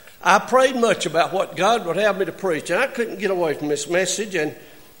I prayed much about what God would have me to preach, and I couldn't get away from this message, and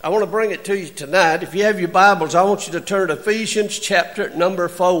I want to bring it to you tonight. If you have your Bibles, I want you to turn to Ephesians chapter number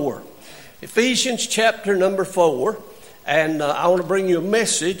 4. Ephesians chapter number 4, and I want to bring you a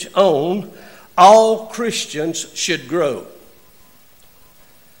message on all Christians should grow.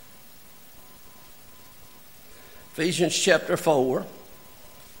 Ephesians chapter 4,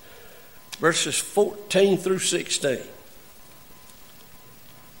 verses 14 through 16.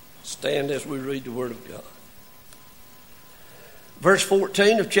 Stand as we read the Word of God. Verse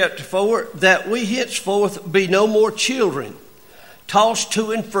 14 of chapter 4, that we henceforth be no more children, tossed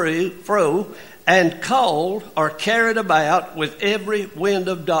to and fro, and called or carried about with every wind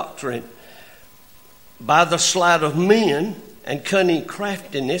of doctrine, by the sleight of men and cunning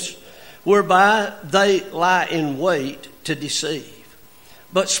craftiness, whereby they lie in wait to deceive.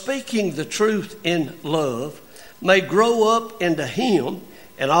 But speaking the truth in love, may grow up into him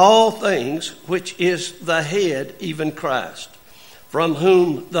in all things, which is the head, even Christ, from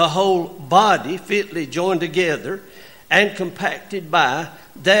whom the whole body fitly joined together and compacted by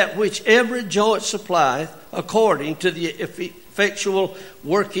that which every joint supplieth, according to the effectual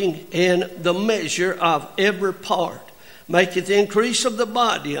working in the measure of every part, maketh increase of the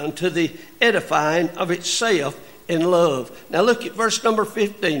body unto the edifying of itself in love. Now look at verse number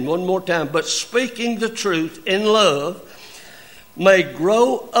 15 one more time. But speaking the truth in love, may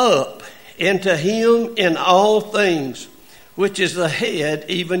grow up into him in all things, which is the head,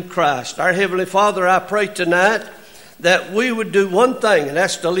 even Christ. Our Heavenly Father, I pray tonight that we would do one thing, and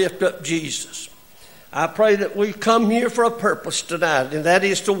that's to lift up Jesus. I pray that we come here for a purpose tonight, and that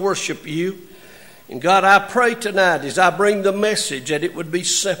is to worship you. And God, I pray tonight as I bring the message that it would be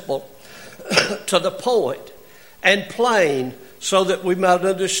simple, to the point, and plain, so that we might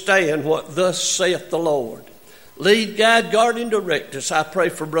understand what thus saith the Lord. Lead, guide, guard, and direct us. I pray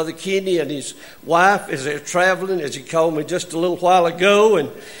for Brother Kenny and his wife as they're traveling, as he called me just a little while ago,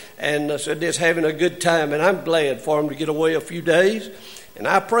 and said they're having a good time. And I'm glad for them to get away a few days. And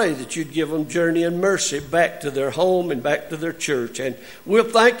I pray that you'd give them journey and mercy back to their home and back to their church. And we'll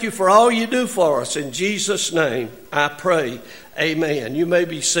thank you for all you do for us. In Jesus' name, I pray. Amen. You may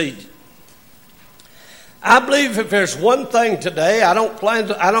be seated. I believe if there's one thing today, I don't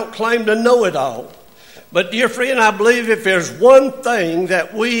claim to know it all. But dear friend, I believe if there's one thing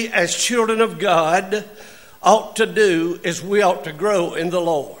that we as children of God ought to do is we ought to grow in the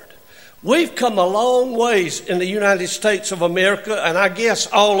Lord. We've come a long ways in the United States of America, and I guess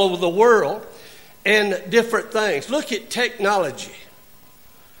all over the world, in different things. Look at technology.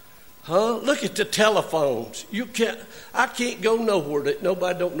 Look at the telephones. I can't go nowhere that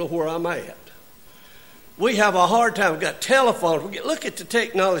nobody don't know where I'm at. We have a hard time. We've got telephones. Look at the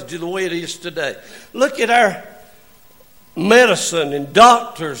technology the way it is today. Look at our medicine and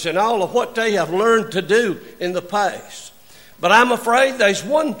doctors and all of what they have learned to do in the past. But I'm afraid there's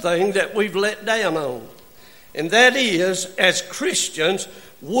one thing that we've let down on. And that is, as Christians,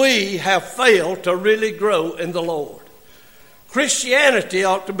 we have failed to really grow in the Lord. Christianity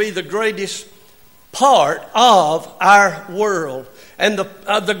ought to be the greatest part of our world and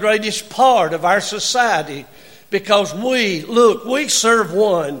the greatest part of our society, because we serve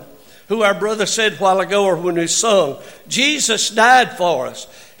one who our brother said a while ago, or when we sung, Jesus died for us.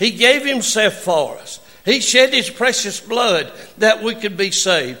 He gave himself for us. He shed his precious blood that we could be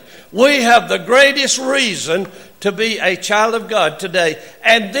saved. We have the greatest reason to be a child of God today.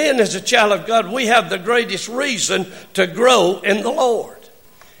 And then as a child of God, we have the greatest reason to grow in the Lord.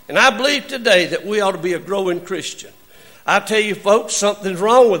 And I believe today that we ought to be a growing Christian. I tell you folks, something's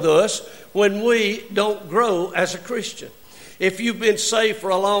wrong with us when we don't grow as a Christian. If you've been saved for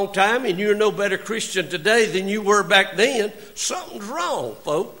a long time and you're no better Christian today than you were back then, something's wrong,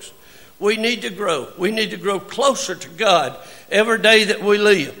 folks. We need to grow. We need to grow closer to God every day that we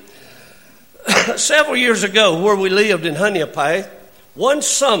live. Several years ago, where we lived in Honeypath, one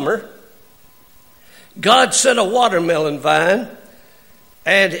summer, God sent a watermelon vine,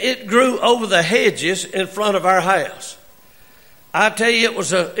 and it grew over the hedges in front of our house. I tell you,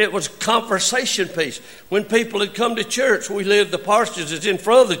 it was a conversation piece. When people had come to church, the parsonage is in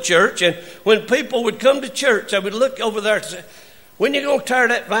front of the church, and when people would come to church, I would look over there and say, "When you going to tear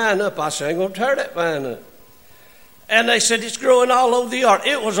that vine up?" I said, "I'm going to tear that vine up." And they said, "It's growing all over the yard."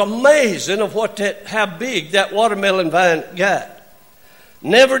 It was amazing of how big that watermelon vine got.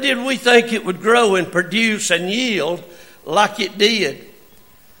 Never did we think it would grow and produce and yield like it did.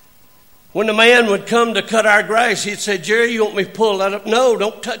 When the man would come to cut our grass, he'd say, "Jerry, you want me to pull that up?" "No,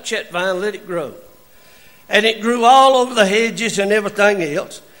 don't touch that vine, let it grow." And it grew all over the hedges and everything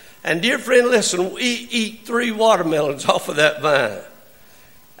else. And dear friend, listen, we eat 3 watermelons off of that vine.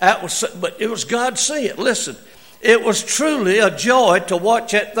 But it was God sent. Listen, it was truly a joy to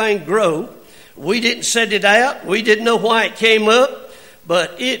watch that thing grow. We didn't set it out. We didn't know why it came up,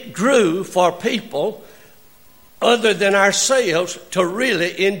 but it grew for people other than ourselves to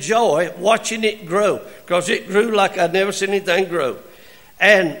really enjoy watching it grow, because it grew like I'd never seen anything grow.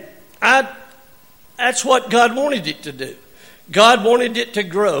 And that's what God wanted it to do. God wanted it to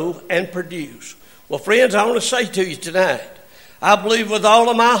grow and produce. Well, friends, I want to say to you tonight, I believe with all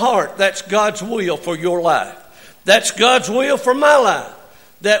of my heart that's God's will for your life. That's God's will for my life,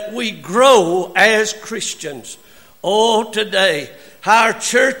 that we grow as Christians. Oh, today, how our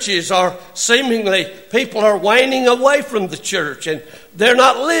churches are seemingly, people are waning away from the church, and they're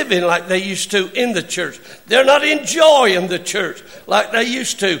not living like they used to in the church. They're not enjoying the church like they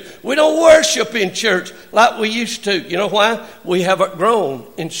used to. We don't worship in church like we used to. You know why? We haven't grown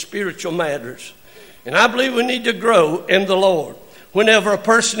in spiritual matters. And I believe we need to grow in the Lord. Whenever a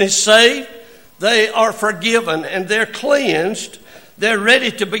person is saved, they are forgiven and they're cleansed. They're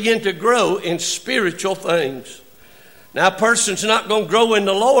ready to begin to grow in spiritual things. Now, a person's not going to grow in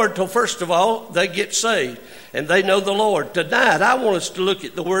the Lord till, first of all, they get saved and they know the Lord. Tonight, I want us to look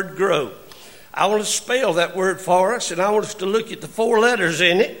at the word grow. I want to spell that word for us, and I want us to look at the 4 letters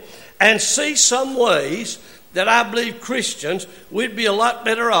in it and see some ways that I believe Christians, we'd be a lot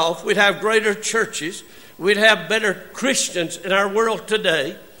better off. We'd have greater churches. We'd have better Christians in our world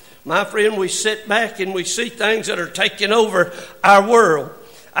today. My friend, we sit back and we see things that are taking over our world.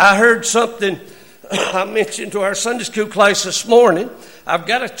 I heard something I mentioned to our Sunday school class this morning. I've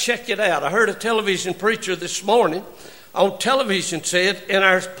got to check it out. I heard a television preacher this morning on television said in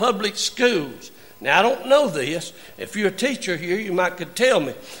our public schools. Now, I don't know this. If you're a teacher here, you might could tell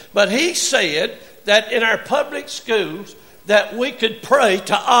me. But he said that in our public schools that we could pray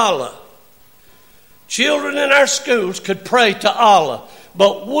to Allah. Children in our schools could pray to Allah.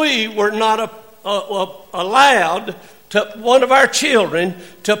 But we were not allowed to one of our children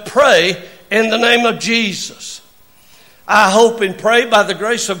to pray in the name of Jesus. I hope and pray by the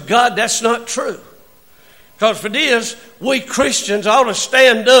grace of God that's not true. Because if it is, we Christians ought to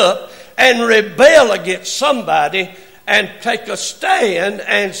stand up and rebel against somebody and take a stand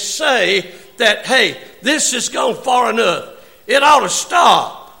and say that, hey, this has gone far enough. It ought to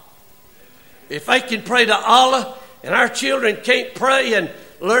stop. If they can pray to Allah and our children can't pray and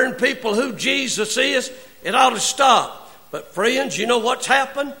learn people who Jesus is, it ought to stop. But friends, you know what's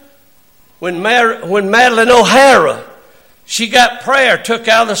happened? When Madeline O'Hara, she got prayer took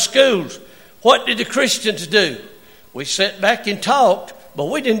out of the schools, what did the Christians do? We sat back and talked, but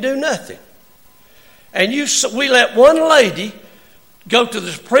we didn't do nothing. And we let one lady go to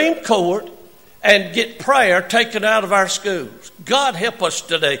the Supreme Court and get prayer taken out of our schools. God help us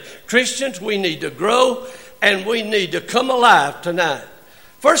today. Christians, we need to grow and we need to come alive tonight.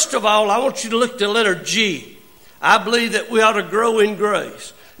 First of all, I want you to look at the letter G. I believe that we ought to grow in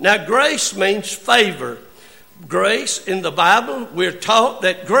grace. Now, grace means favor. Grace in the Bible, we're taught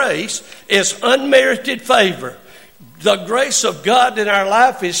that grace is unmerited favor. The grace of God in our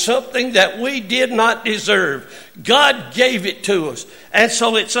life is something that we did not deserve. God gave it to us. And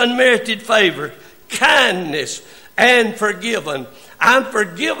so it's unmerited favor, kindness, and forgiven. I'm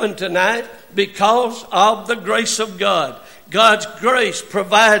forgiven tonight because of the grace of God. God's grace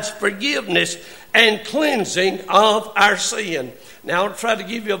provides forgiveness and cleansing of our sin. Now, I'll try to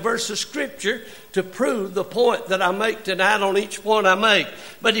give you a verse of Scripture to prove the point that I make tonight on each point I make.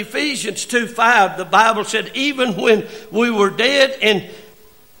 But Ephesians 2:5, the Bible said, even when we were dead in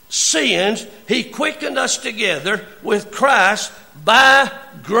sins, He quickened us together with Christ. By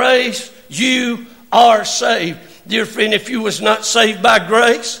grace you are saved. Dear friend, if you was not saved by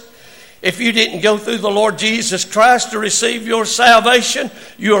grace, if you didn't go through the Lord Jesus Christ to receive your salvation,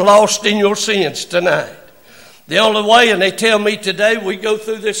 you're lost in your sins tonight. The only way, and they tell me today, we go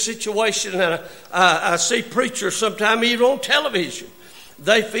through this situation, and I see preachers sometimes even on television.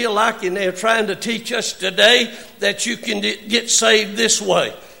 They feel like, and they're trying to teach us today, that you can get saved this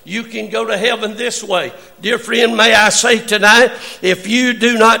way. You can go to heaven this way. Dear friend, may I say tonight, if you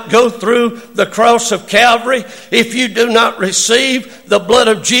do not go through the cross of Calvary, if you do not receive the blood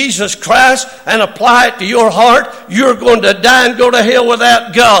of Jesus Christ and apply it to your heart, you're going to die and go to hell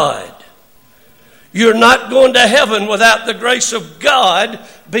without God. You're not going to heaven without the grace of God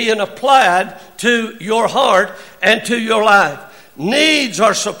being applied to your heart and to your life. Needs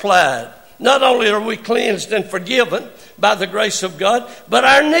are supplied. Not only are we cleansed and forgiven by the grace of God, but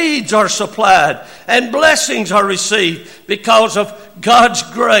our needs are supplied and blessings are received because of God's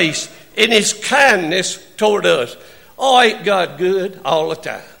grace and His kindness toward us. Oh, ain't God good all the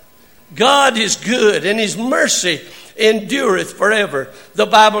time? God is good, and His mercy endureth forever. The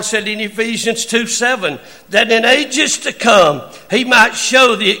Bible said in Ephesians 2:7 that in ages to come he might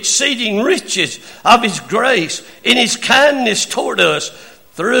show the exceeding riches of his grace in his kindness toward us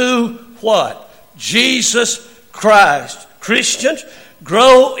through what? Jesus Christ. Christians,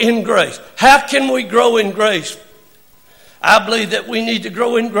 grow in grace. How can we grow in grace? I believe that we need to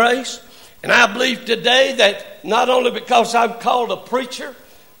grow in grace. And I believe today that not only because I'm called a preacher,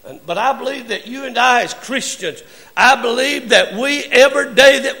 but I believe that you and I as Christians, I believe that we, every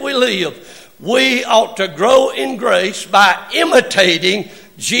day that we live, we ought to grow in grace by imitating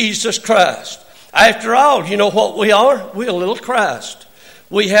Jesus Christ. After all, you know what we are? We're a little Christ.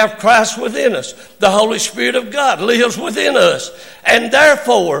 We have Christ within us. The Holy Spirit of God lives within us. And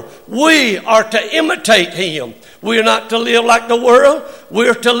therefore, we are to imitate Him. We're not to live like the world.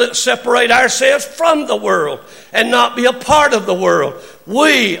 We're to separate ourselves from the world and not be a part of the world.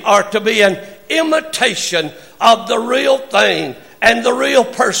 We are to be an imitation of the real thing and the real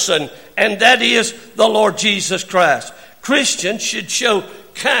person, and that is the Lord Jesus Christ. Christians should show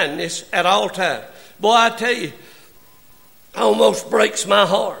kindness at all times. Boy, I tell you, almost breaks my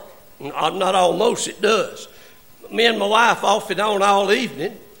heart. Not almost, it does. Me and my wife off and on all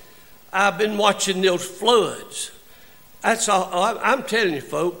evening, I've been watching those floods. That's all. I'm telling you,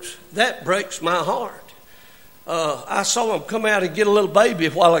 folks, that breaks my heart. I saw them come out and get a little baby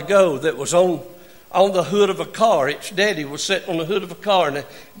a while ago that was on the hood of a car. Its daddy was sitting on the hood of a car, and they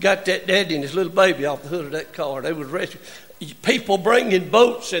got that daddy and his little baby off the hood of that car. They was rescued. People bringing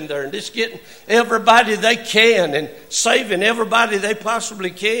boats in there and just getting everybody they can and saving everybody they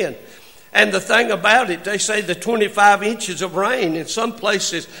possibly can. And the thing about it, they say the 25 inches of rain in some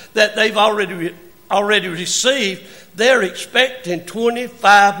places that they've already received, they're expecting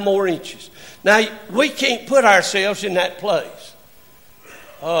 25 more inches. Now, we can't put ourselves in that place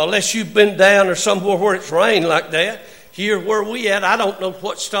unless you've been down or somewhere where it's rained like that. Here where we at, I don't know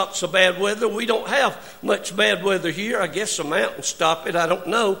what stops the bad weather. We don't have much bad weather here. I guess the mountains stop it. I don't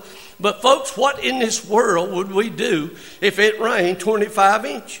know. But folks, what in this world would we do if it rained 25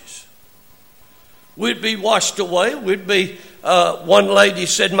 inches? We'd be washed away. We'd be, one lady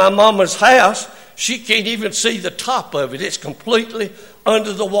said, my mama's house, she can't even see the top of it. It's completely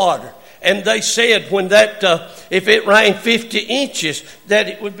under the water. And they said when that, if it rained 50 inches, that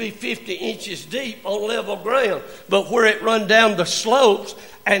it would be 50 inches deep on level ground. But where it run down the slopes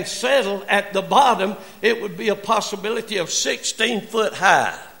and settled at the bottom, it would be a possibility of 16 foot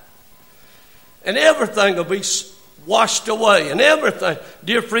high. And everything will be washed away and everything.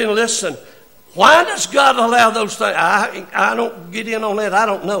 Dear friend, listen, why does God allow those things? I don't get in on that. I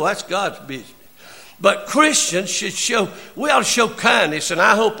don't know. That's God's business. But Christians we ought to show kindness. And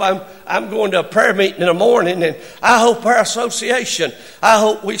I hope I'm going to a prayer meeting in the morning, and I hope our association, I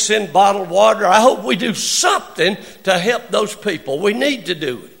hope we send bottled water. I hope we do something to help those people. We need to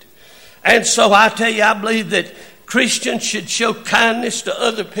do it. And so I tell you, I believe that Christians should show kindness to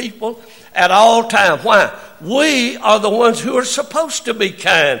other people at all times. Why? We are the ones who are supposed to be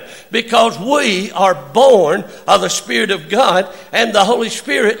kind because we are born of the Spirit of God, and the Holy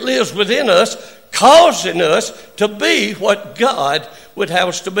Spirit lives within us, causing us to be what God would have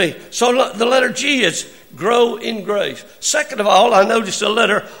us to be. So the letter G is grow in grace. Second of all, I noticed the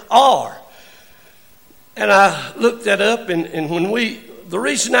letter R. And I looked that up, and the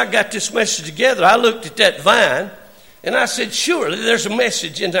reason I got this message together, I looked at that vine, and I said, surely there's a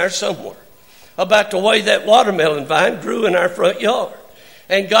message in there somewhere about the way that watermelon vine grew in our front yard.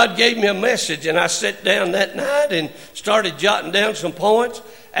 And God gave me a message, and I sat down that night and started jotting down some points.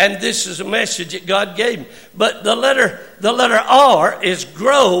 And this is a message that God gave me. But the letter R is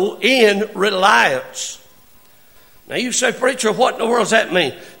grow in reliance. Now you say, preacher, what in the world does that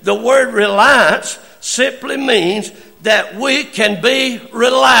mean? The word reliance simply means that we can be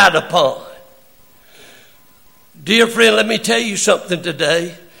relied upon. Dear friend, let me tell you something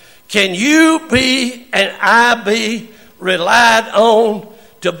today. Can you be and I be relied on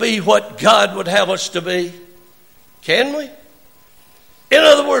to be what God would have us to be? Can we? In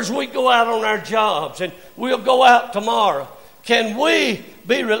other words, we go out on our jobs and we'll go out tomorrow. Can we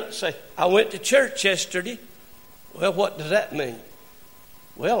say, I went to church yesterday. Well, what does that mean?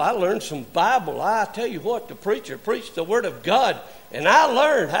 Well, I learned some Bible. I tell you what, the preacher preached the Word of God, and I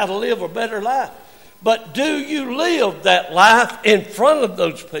learned how to live a better life. But do you live that life in front of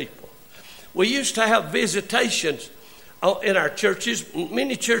those people? We used to have visitations in our churches.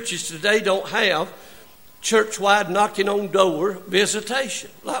 Many churches today don't have church-wide knocking on door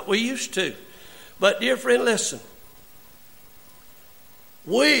visitation like we used to. But dear friend, listen.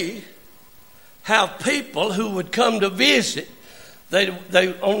 We have people who would come to visit. They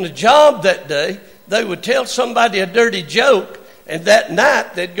on the job that day, they would tell somebody a dirty joke, and that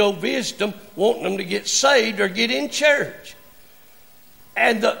night they'd go visit them, wanting them to get saved or get in church.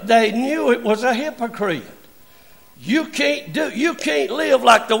 And they knew it was a hypocrite. You can't live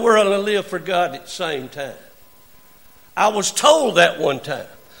like the world and live for God at the same time. I was told that one time.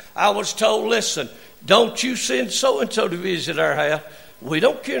 I was told, listen, don't you send so-and-so to visit our house. We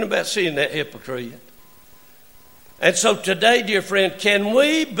don't care about seeing that hypocrite. And so today, dear friend, can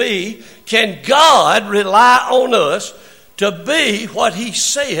God rely on us to be what he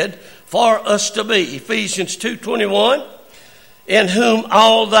said for us to be? Ephesians 2:21, in whom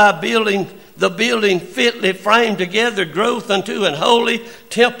all the building fitly framed together groweth unto an holy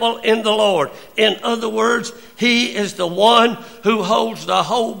temple in the Lord. In other words, he is the one who holds the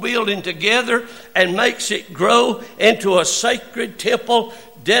whole building together and makes it grow into a sacred temple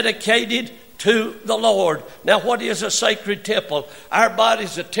dedicated to the Lord. Now, what is a sacred temple? Our body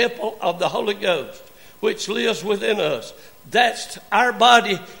is a temple of the Holy Ghost, which lives within us. Our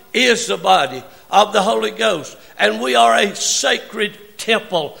body is the body of the Holy Ghost, and we are a sacred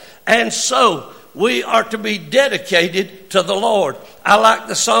temple. And so we are to be dedicated to the Lord. I like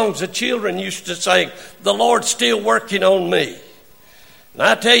the songs the children used to sing, the Lord's still working on me. And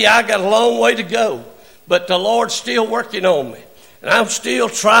I tell you, I got a long way to go, but the Lord's still working on me. And I'm still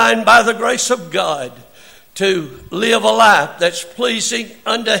trying by the grace of God to live a life that's pleasing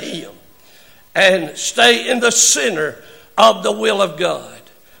unto him and stay in the center of the will of God.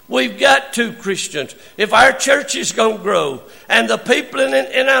 We've got to, Christians, if our church is going to grow and the people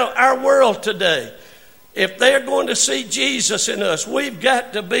in our world today, if they're going to see Jesus in us, we've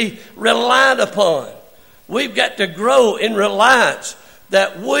got to be relied upon. We've got to grow in reliance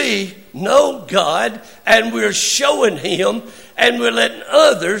that we know God and we're showing him and we're letting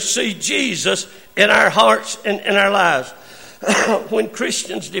others see Jesus in our hearts and in our lives. When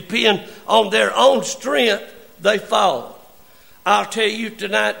Christians depend on their own strength, they fall. I'll tell you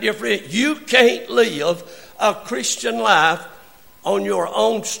tonight, dear friend, you can't live a Christian life on your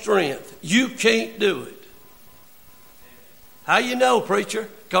own strength. You can't do it. How you know, preacher?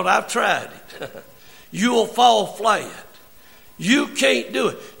 Because I've tried it. You'll fall flat. You can't do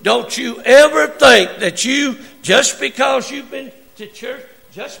it. Don't you ever think that just because you've been to church,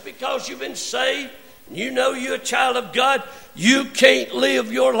 just because you've been saved, you know you're a child of God, you can't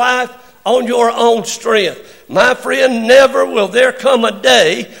live your life on your own strength. My friend, never will there come a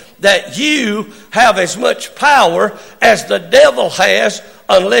day that you have as much power as the devil has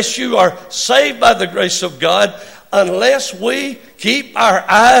unless you are saved by the grace of God, unless we keep our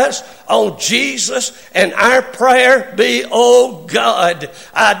eyes on Jesus and our prayer be, oh God,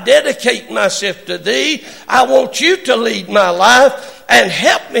 I dedicate myself to thee. I want you to lead my life and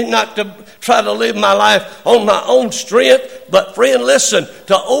help me not to try to live my life on my own strength. But friend, listen,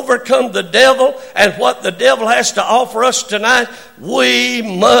 to overcome the devil and what the devil has to offer us tonight, we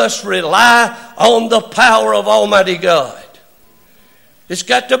must rely on the power of Almighty God. It's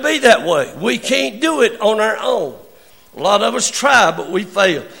got to be that way. We can't do it on our own. A lot of us try, but we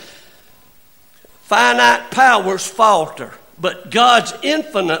fail. Finite powers falter, but God's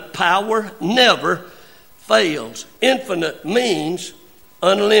infinite power never fails. Infinite means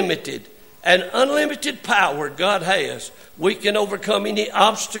unlimited. And unlimited power God has. We can overcome any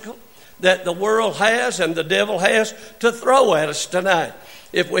obstacle that the world has and the devil has to throw at us tonight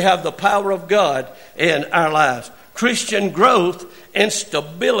if we have the power of God in our lives. Christian growth and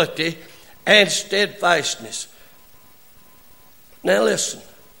stability and steadfastness. Now listen,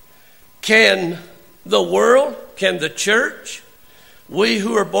 can the world, can the church, we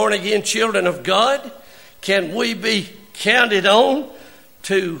who are born again children of God, can we be counted on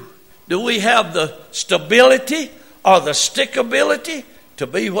to, do we have the stability or the stickability to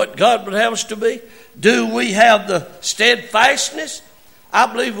be what God would have us to be? Do we have the steadfastness?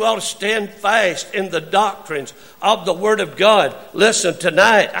 I believe we ought to stand fast in the doctrines of the Word of God. Listen,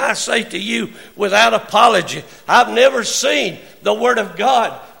 tonight I say to you without apology, I've never seen the Word of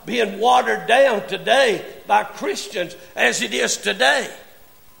God being watered down today by Christians as it is today.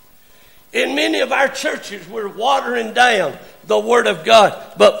 In many of our churches, we're watering down the Word of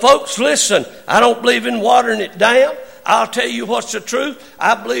God. But folks, listen, I don't believe in watering it down. I'll tell you what's the truth.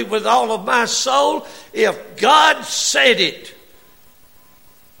 I believe with all of my soul, if God said it,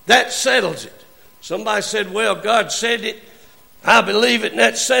 that settles it. Somebody said, well, God said it, I believe it, and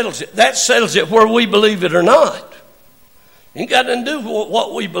that settles it. That settles it whether we believe it or not. Ain't got nothing to do with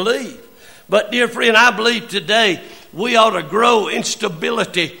what we believe. But dear friend, I believe today we ought to grow in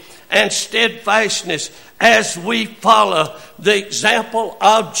stability and steadfastness as we follow the example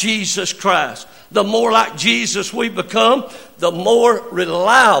of Jesus Christ. The more like Jesus we become, the more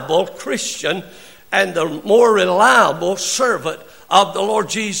reliable Christian and the more reliable servant of the Lord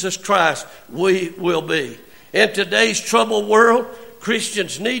Jesus Christ we will be. In today's troubled world,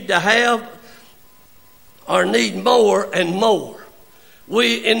 Christians need to have or need more and more.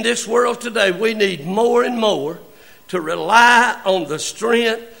 We, in this world today, we need more and more to rely on the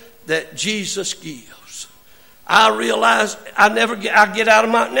strength that Jesus gives. I realize I get out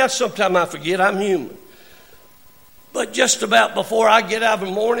of my, now sometimes I forget, I'm human. But just about before I get out in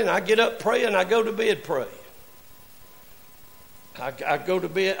the morning, I get up praying, I go to bed praying. I go to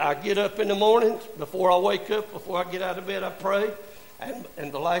bed, I get up in the morning, before I wake up, before I get out of bed, I pray.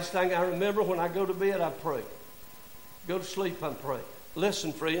 And the last thing I remember when I go to bed, I pray. Go to sleep, I'm praying.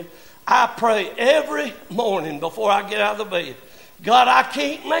 Listen, friend, I pray every morning before I get out of the bed. God, I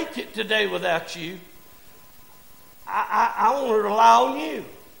can't make it today without you. I want to rely on you.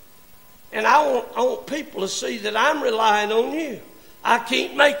 And I want people to see that I'm relying on you. I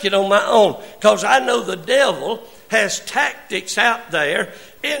can't make it on my own because I know the devil has tactics out there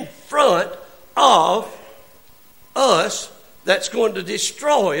in front of us that's going to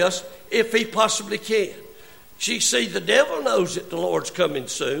destroy us if he possibly can. You see, the devil knows that the Lord's coming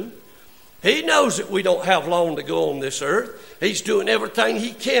soon. He knows that we don't have long to go on this earth. He's doing everything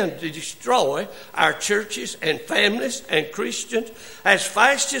he can to destroy our churches and families and Christians as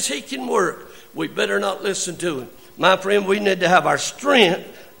fast as he can work. We better not listen to him. My friend, we need to have our strength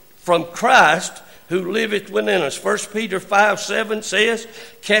from Christ who liveth within us. 1 Peter 5:7 says,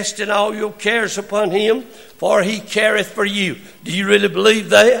 casting all your cares upon him, for he careth for you. Do you really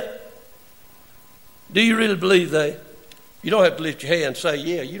believe that? Do you really believe that? You don't have to lift your hand and say,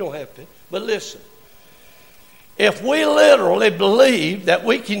 yeah, you don't have to. But listen, if we literally believe that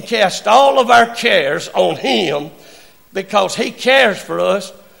we can cast all of our cares on him because he cares for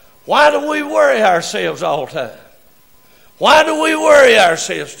us, why do we worry ourselves all the time? Why do we worry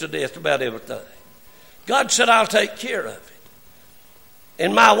ourselves to death about everything? God said, I'll take care of it.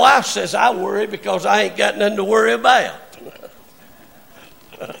 And my wife says, I worry because I ain't got nothing to worry about.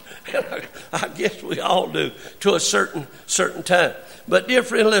 I guess we all do to a certain time. But dear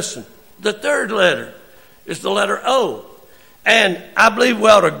friend, listen. The third letter is the letter O. And I believe we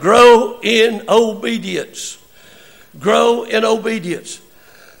ought to grow in obedience. Grow in obedience.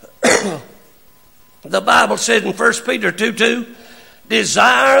 The Bible said in 1 Peter 2:2,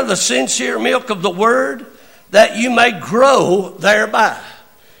 desire the sincere milk of the word that you may grow thereby.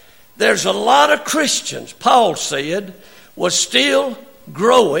 There's a lot of Christians, Paul said, was still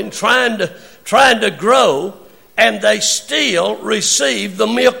growing, trying to grow, and they still receive the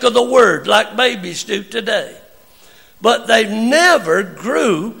milk of the word like babies do today. But they never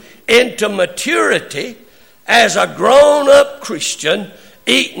grew into maturity as a grown-up Christian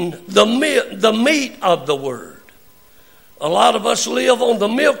eating the meat of the word. A lot of us live on the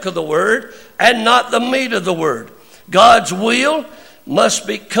milk of the word and not the meat of the word. God's will must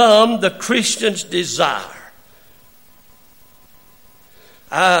become the Christian's desire.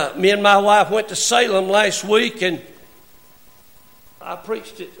 Me and my wife went to Salem last week, and I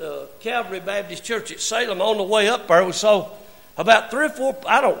preached at Calvary Baptist Church at Salem. On the way up there, we saw about 3 or 4,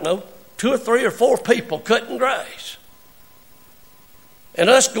 I don't know, 2 or 3 or 4 people cutting grass. And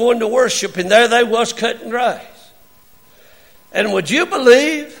us going to worship, and there they was cutting grass. And would you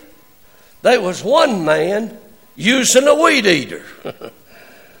believe there was one man using a weed eater?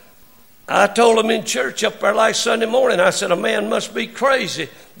 I told him in church up there last Sunday morning, I said, a man must be crazy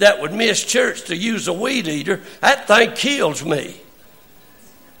that would miss church to use a weed eater. That thing kills me.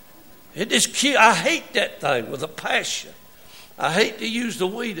 It just I hate that thing with a passion. I hate to use the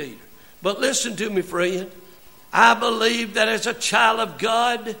weed eater. But listen to me, friend. I believe that as a child of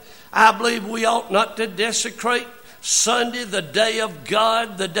God, I believe we ought not to desecrate Sunday, the day of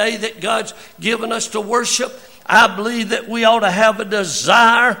God, the day that God's given us to worship. I believe that we ought to have a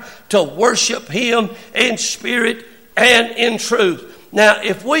desire to worship him in spirit and in truth. Now,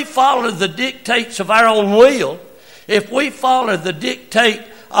 if we follow the dictates of our own will, if we follow the dictate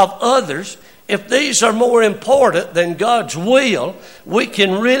of others, if these are more important than God's will,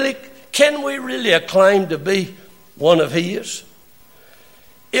 can we really acclaim to be one of his?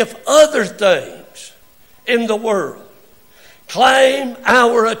 If other things in the world claim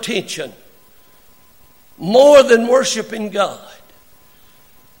our attention more than worshiping God,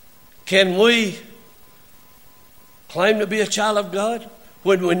 can we claim to be a child of God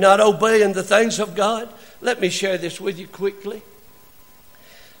when we're not obeying the things of God? Let me share this with you quickly.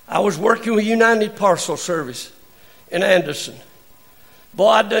 I was working with United Parcel Service in Anderson. Boy,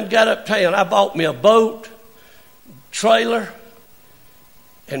 I done got uptown. I bought me a boat, trailer,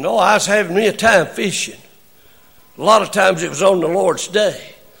 and I was having me a time fishing. A lot of times it was on the Lord's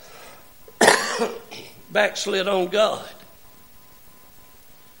day. backslid on God.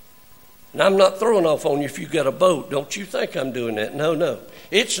 And I'm not throwing off on you if you got a boat. Don't you think I'm doing that. No.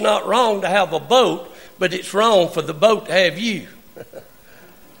 It's not wrong to have a boat, but it's wrong for the boat to have you.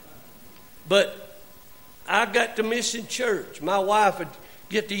 But I got to missing church. My wife would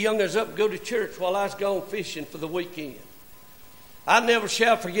get the youngers up and go to church while I was gone fishing for the weekend. I never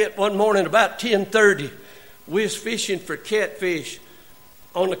shall forget one morning about 10:30, we was fishing for catfish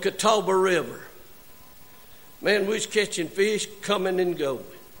on the Catawba River. Man, we was catching fish coming and going.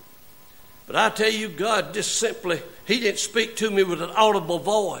 But I tell you, God just simply, He didn't speak to me with an audible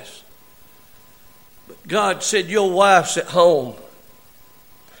voice. But God said, your wife's at home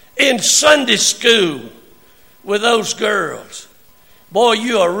in Sunday school with those girls. Boy,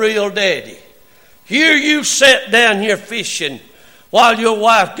 you a real daddy. Here you sat down here fishing while your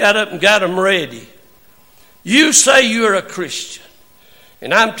wife got up and got them ready. You say you're a Christian.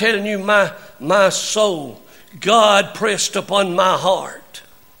 And I'm telling you, my soul, God pressed upon my heart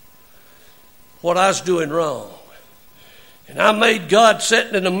what I was doing wrong. And I made God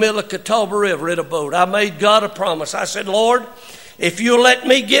sitting in the middle of Catawba River in a boat. I made God a promise. I said, Lord, if you'll let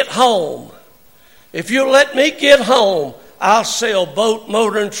me get home, I'll sell boat,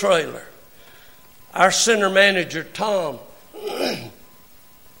 motor, and trailer. Our center manager, Tom,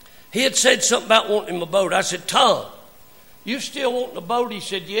 he had said something about wanting him a boat. I said, Tom, you still want a boat? He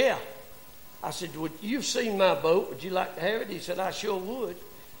said, yeah. I said, well, you've seen my boat. Would you like to have it? He said, I sure would.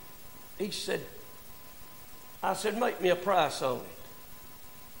 I said, make me a price on it.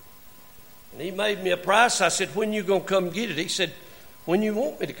 And he made me a price. I said, when you going to come get it? He said, when you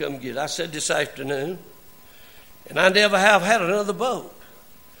want me to come get it? I said, this afternoon. And I never have had another boat.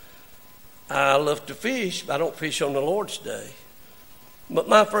 I love to fish, but I don't fish on the Lord's day. But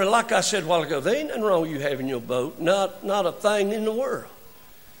my friend, like I said a while ago, there ain't nothing wrong with you having your boat. Not a thing in the world.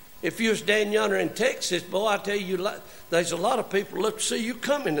 If you was standing yonder in Texas, boy, I tell you, there's a lot of people look to see you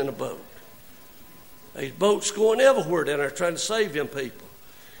coming in a boat. There's boats going everywhere down there trying to save them people.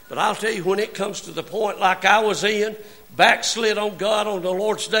 But I'll tell you, when it comes to the point like I was in, backslid on God on the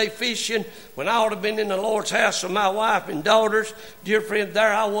Lord's day fishing, when I ought to have been in the Lord's house with my wife and daughters, dear friend,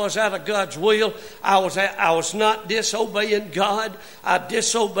 there I was out of God's will. I was not disobeying God. I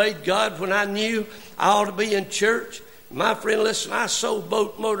disobeyed God when I knew I ought to be in church. My friend, listen, I sold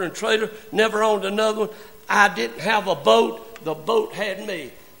boat, motor, and trailer, never owned another one. I didn't have a boat. The boat had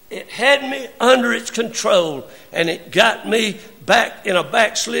me. It had me under its control, and it got me back in a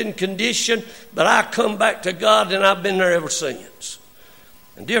backslidden condition, but I come back to God, and I've been there ever since.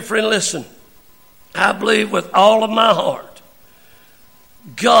 And dear friend, listen, I believe with all of my heart,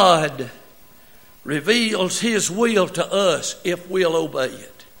 God reveals His will to us if we'll obey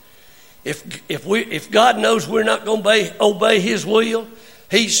it. If God knows we're not going to obey His will,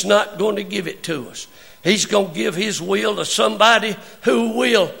 He's not going to give it to us. He's going to give His will to somebody who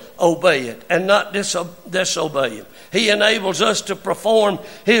will obey it and not disobey Him. He enables us to perform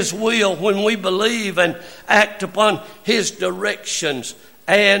His will when we believe and act upon His directions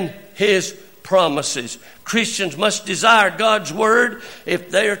and His promises. Christians must desire God's word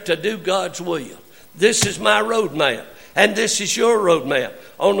if they're to do God's will. This is my roadmap, and this is your roadmap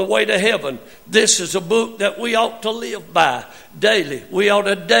on the way to heaven. This is a book that we ought to live by daily. We ought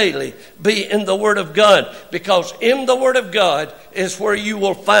to daily be in the Word of God, because in the Word of God is where you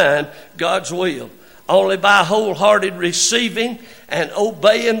will find God's will. Only by wholehearted receiving and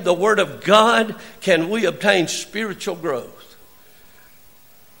obeying the Word of God can we obtain spiritual growth.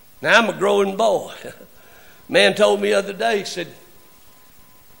 Now, I'm a growing boy. Man told me the other day, he said,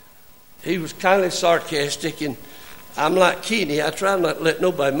 he was kind of sarcastic, and I'm like Kenny. I try not to let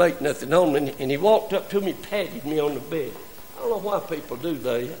nobody make nothing on me. And he walked up to me, patted me on the bed. I don't know why people do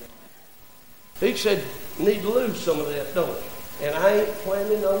that. He said, you need to lose some of that, don't you? And I ain't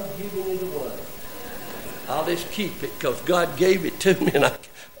planning on giving it away. I'll just keep it because God gave it to me and I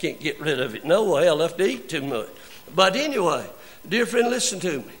can't get rid of it. No way, I'll have to eat too much. But anyway, dear friend, listen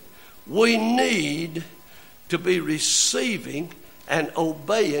to me. We need to be receiving and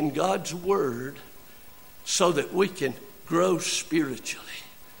obeying God's word so that we can grow spiritually.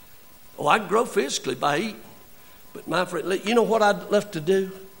 Oh, I can grow physically by eating. But my friend, you know what I'd love to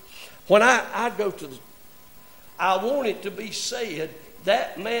do? When I go to I want it to be said,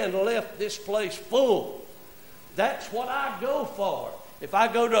 that man left this place full. That's what I go for. If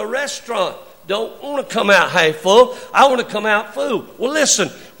I go to a restaurant, don't want to come out half full. I want to come out full. Well, listen,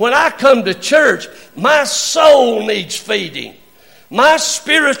 when I come to church, my soul needs feeding. My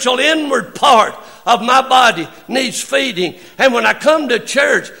spiritual inward part of my body needs feeding. And when I come to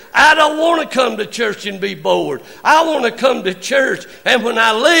church, I don't want to come to church and be bored. I want to come to church, and when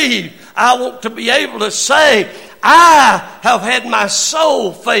I leave, I want to be able to say, I have had my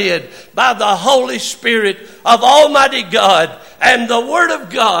soul fed by the Holy Spirit of Almighty God, and the Word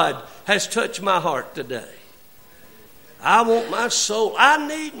of God has touched my heart today. I want my soul, I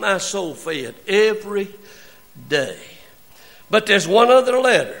need my soul fed every day. But there's one other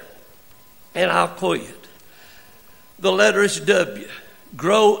letter, and I'll quit. The letter is W.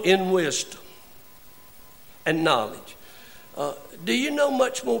 Grow in wisdom and knowledge. Do you know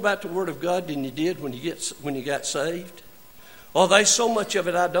much more about the Word of God than you did when you got saved? Oh, there's so much of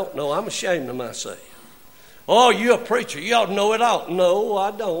it I don't know. I'm ashamed of myself. Oh, you're a preacher. You ought to know it all. No,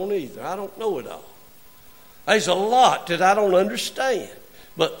 I don't either. I don't know it all. There's a lot that I don't understand.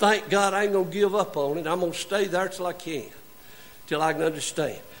 But thank God I ain't going to give up on it. I'm going to stay there till I can. Till I can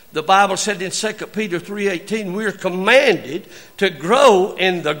understand. The Bible said in 2 Peter 3:18, we're commanded to grow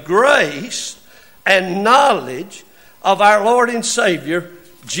in the grace and knowledge of our Lord and Savior,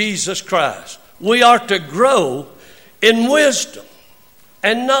 Jesus Christ. We are to grow in wisdom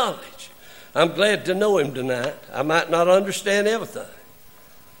and knowledge. I'm glad to know Him tonight. I might not understand everything.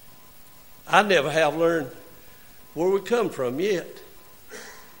 I never have learned where we come from yet.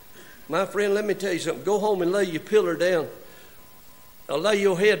 My friend, let me tell you something. Go home and lay your pillow down. Lay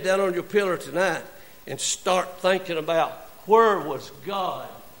your head down on your pillow tonight and start thinking about where was God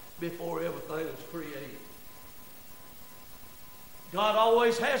before everything was created. God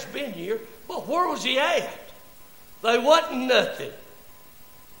always has been here, but where was He at? There wasn't nothing.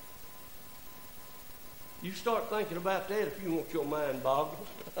 You start thinking about that if you want your mind boggled.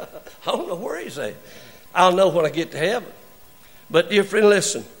 I don't know where He's at. I'll know when I get to heaven. But dear friend,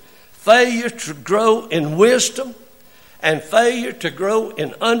 listen. Failure to grow in wisdom and failure to grow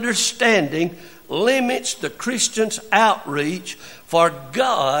in understanding limits the Christian's outreach for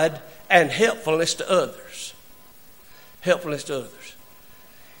God and helpfulness to others. Helpfulness to others.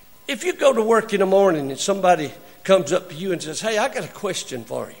 If you go to work in the morning and somebody comes up to you and says, hey, I got a question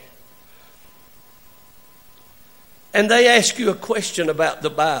for you. And they ask you a question about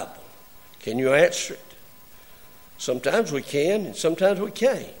the Bible. Can you answer it? Sometimes we can and sometimes we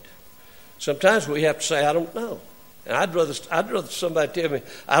can't. Sometimes we have to say, I don't know. And I'd rather somebody tell me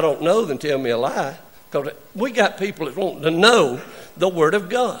I don't know than tell me a lie. Because we got people that want to know the Word of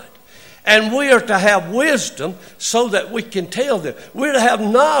God. And we are to have wisdom so that we can tell them. We're to have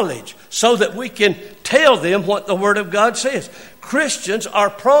knowledge so that we can tell them what the Word of God says. Christians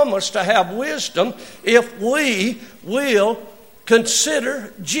are promised to have wisdom if we will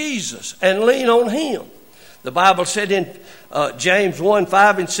consider Jesus and lean on Him. The Bible said in James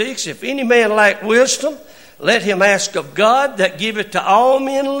 1:5-6, if any man lack wisdom, let him ask of God that giveth to all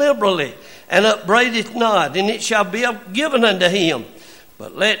men liberally and upbraideth not, and it shall be given unto him.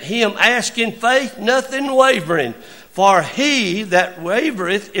 But let him ask in faith, nothing wavering. For he that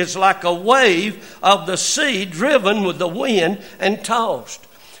wavereth is like a wave of the sea driven with the wind and tossed.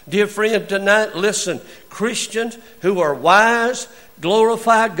 Dear friend, tonight, listen. Christians who are wise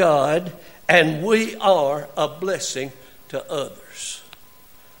glorify God, and we are a blessing to others.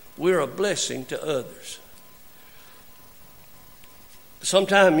 We're a blessing to others.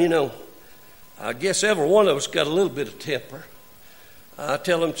 Sometimes, I guess every one of us got a little bit of temper. I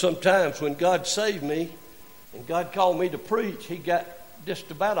tell them sometimes when God saved me and God called me to preach, He got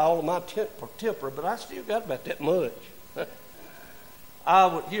just about all of my temper, but I still got about that much. A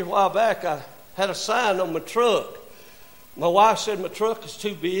while back, I had a sign on my truck. My wife said my truck is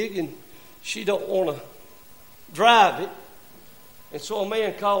too big and she don't want to drive it. And so a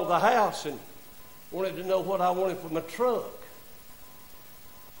man called the house and wanted to know what I wanted for my truck.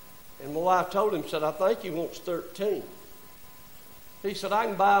 And my wife told him, said, I think he wants 13. He said, I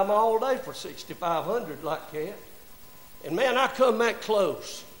can buy them all day for $6,500 like that. And man, I come that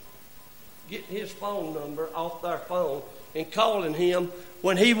close, getting his phone number off their phone and calling him.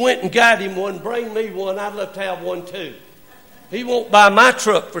 When he went and got him one, bring me one, I'd love to have one too. He won't buy my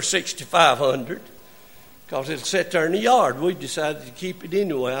truck for $6,500 because it'll sit there in the yard. We decided to keep it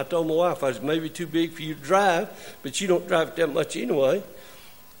anyway. I told my wife, I was maybe too big for you to drive, but you don't drive it that much anyway.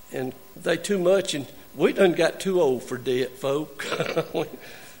 And they too much, and we done got too old for debt, folk.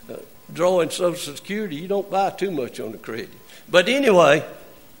 Drawing Social Security, you don't buy too much on the credit. But anyway,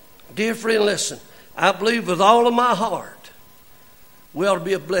 dear friend, listen. I believe with all of my heart, we ought to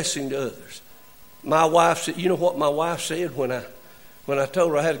be a blessing to others. My wife said, you know what my wife said when I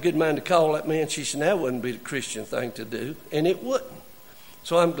told her I had a good mind to call that man? She said, that wouldn't be the Christian thing to do. And it wouldn't.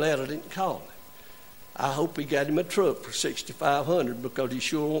 So I'm glad I didn't call him. I hope he got him a truck for $6,500 because he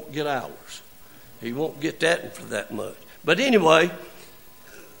sure won't get ours. He won't get that for that much. But anyway,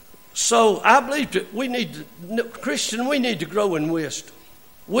 so I believe that we need to grow in wisdom.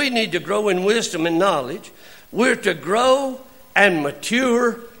 We need to grow in wisdom and knowledge. We're to grow and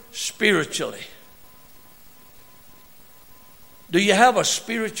mature spiritually. Do you have a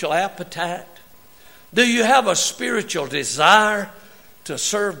spiritual appetite? Do you have a spiritual desire to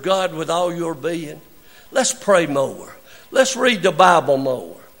serve God with all your being? Let's pray more. Let's read the Bible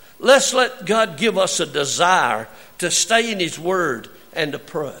more. Let's let God give us a desire to stay in His Word and to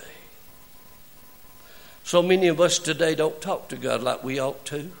pray. So many of us today don't talk to God like we ought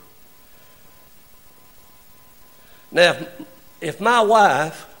to. Now, if my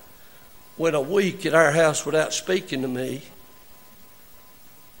wife went a week at our house without speaking to me,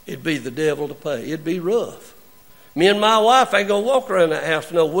 it'd be the devil to pay. It'd be rough. Me and my wife ain't going to walk around that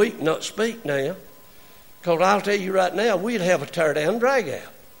house no week and not speak now. Because I'll tell you right now, we'd have a tear down drag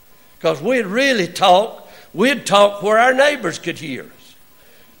out. Because we'd really talk. We'd talk where our neighbors could hear us.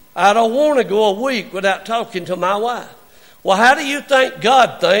 I don't want to go a week without talking to my wife. Well, how do you think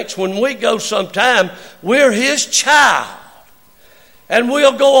God thinks when we go sometime we're His child? And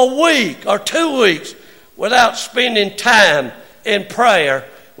we'll go a week or 2 weeks without spending time in prayer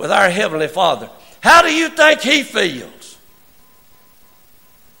with our Heavenly Father. How do you think He feels?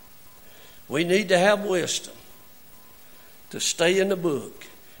 We need to have wisdom to stay in the book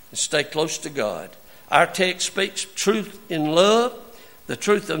and stay close to God. Our text speaks truth in love. The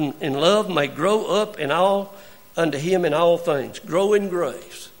truth in love may grow up in all unto Him in all things. Grow in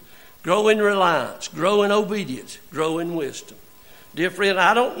grace. Grow in reliance. Grow in obedience. Grow in wisdom. Dear friend,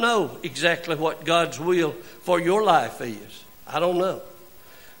 I don't know exactly what God's will for your life is. I don't know.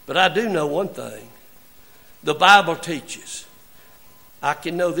 But I do know one thing. The Bible teaches. I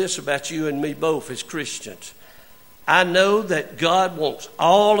can know this about you and me both as Christians. I know that God wants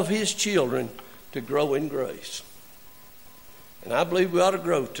all of His children to grow in grace. And I believe we ought to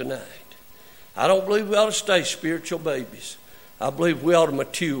grow tonight. I don't believe we ought to stay spiritual babies. I believe we ought to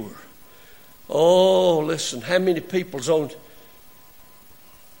mature. Oh, listen, how many people's on...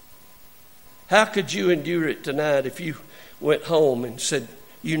 How could you endure it tonight if you went home and said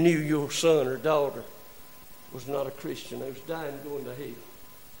you knew your son or daughter was not a Christian? They was dying going to hell.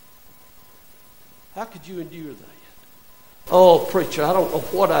 How could you endure that? Oh, preacher, I don't know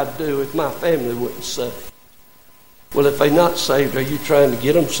what I'd do if my family wasn't saved. Well, if they're not saved, are you trying to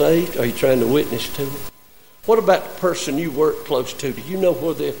get them saved? Are you trying to witness to them? What about the person you work close to? Do you know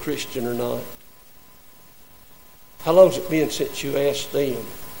whether they're a Christian or not? How long's it been since you asked them,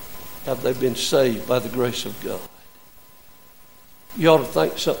 have they been saved by the grace of God? You ought to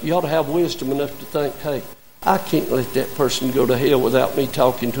think something. You ought to have wisdom enough to think, hey, I can't let that person go to hell without me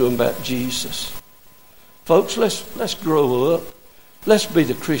talking to him about Jesus. Folks, let's grow up. Let's be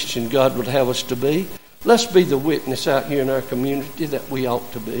the Christian God would have us to be. Let's be the witness out here in our community that we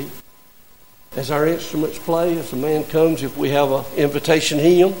ought to be. As our instruments play, as a man comes, if we have an invitation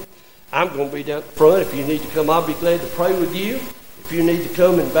hymn, I'm going to be down front. If you need to come, I'll be glad to pray with you. If you need to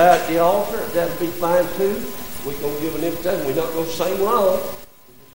come and bow at the altar, that'll be fine too. We're going to give an invitation. We're not going to sing long.